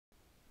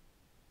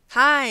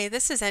Hi,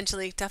 this is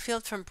Angelique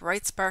Duffield from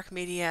Brightspark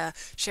Media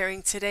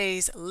sharing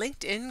today's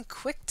LinkedIn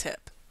Quick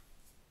Tip.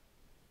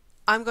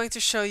 I'm going to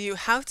show you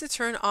how to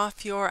turn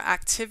off your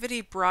activity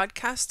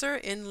broadcaster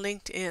in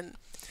LinkedIn.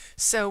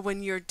 So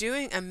when you're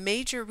doing a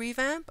major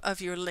revamp of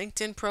your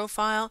LinkedIn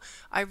profile,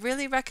 I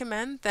really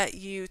recommend that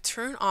you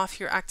turn off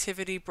your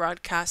activity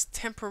broadcast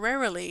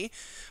temporarily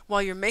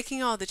while you're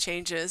making all the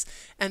changes.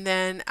 And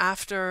then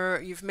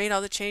after you've made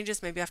all the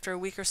changes, maybe after a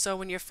week or so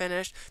when you're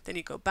finished, then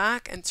you go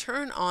back and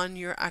turn on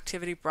your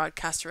activity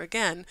broadcaster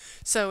again.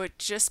 So it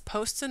just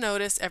posts a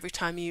notice every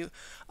time you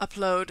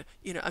upload,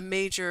 a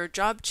major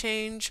job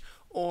change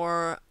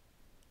or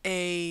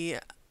a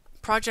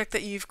project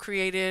that you've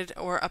created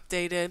or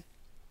updated,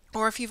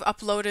 or if you've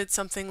uploaded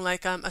something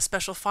like a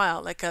special file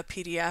like a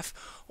PDF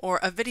or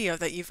a video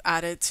that you've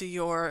added to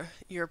your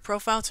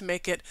profile to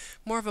make it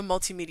more of a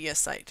multimedia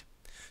site.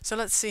 So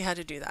let's see how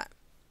to do that.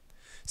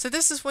 So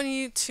this is when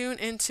you tune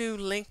into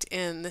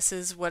LinkedIn. This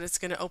is what it's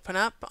going to open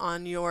up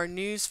on your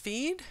news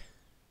feed.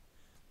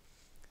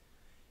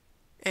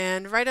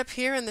 And right up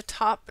here in the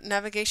top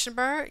navigation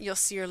bar, you'll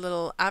see your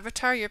little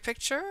avatar, your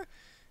picture.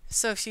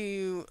 So if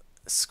you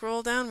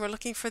scroll down, we're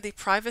looking for the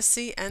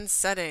privacy and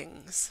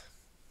settings.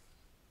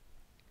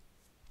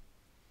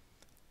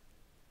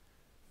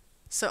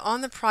 So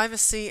on the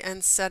privacy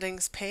and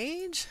settings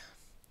page,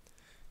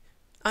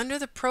 under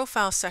the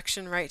profile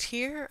section right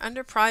here,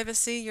 under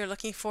privacy, you're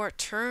looking for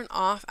turn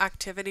off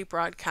activity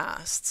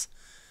broadcasts.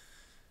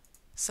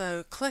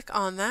 So click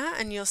on that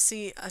and you'll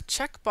see a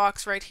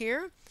checkbox right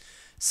here.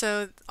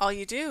 So all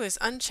you do is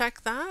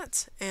uncheck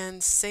that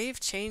and save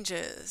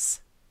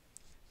changes.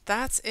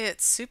 That's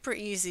it, super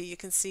easy. You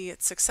can see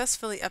it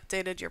successfully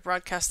updated your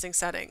broadcasting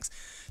settings.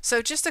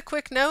 So just a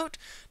quick note,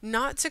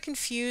 not to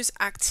confuse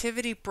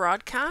activity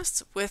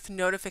broadcasts with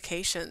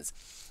notifications.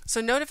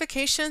 So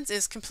notifications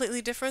is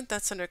completely different.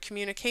 That's under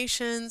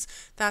communications.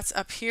 That's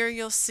up here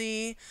you'll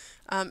see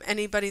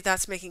anybody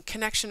that's making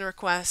connection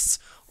requests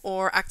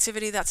or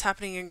activity that's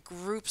happening in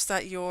groups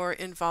that you're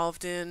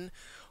involved in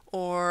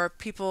or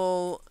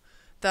people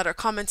that are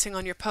commenting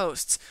on your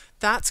posts.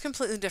 That's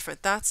completely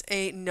different. That's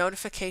a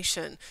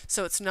notification.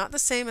 So it's not the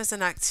same as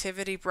an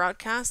activity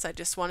broadcast. I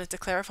just wanted to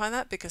clarify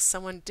that because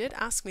someone did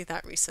ask me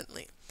that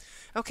recently.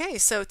 Okay,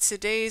 so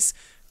today's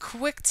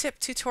quick tip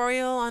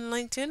tutorial on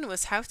LinkedIn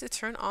was how to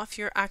turn off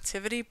your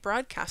activity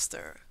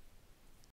broadcaster.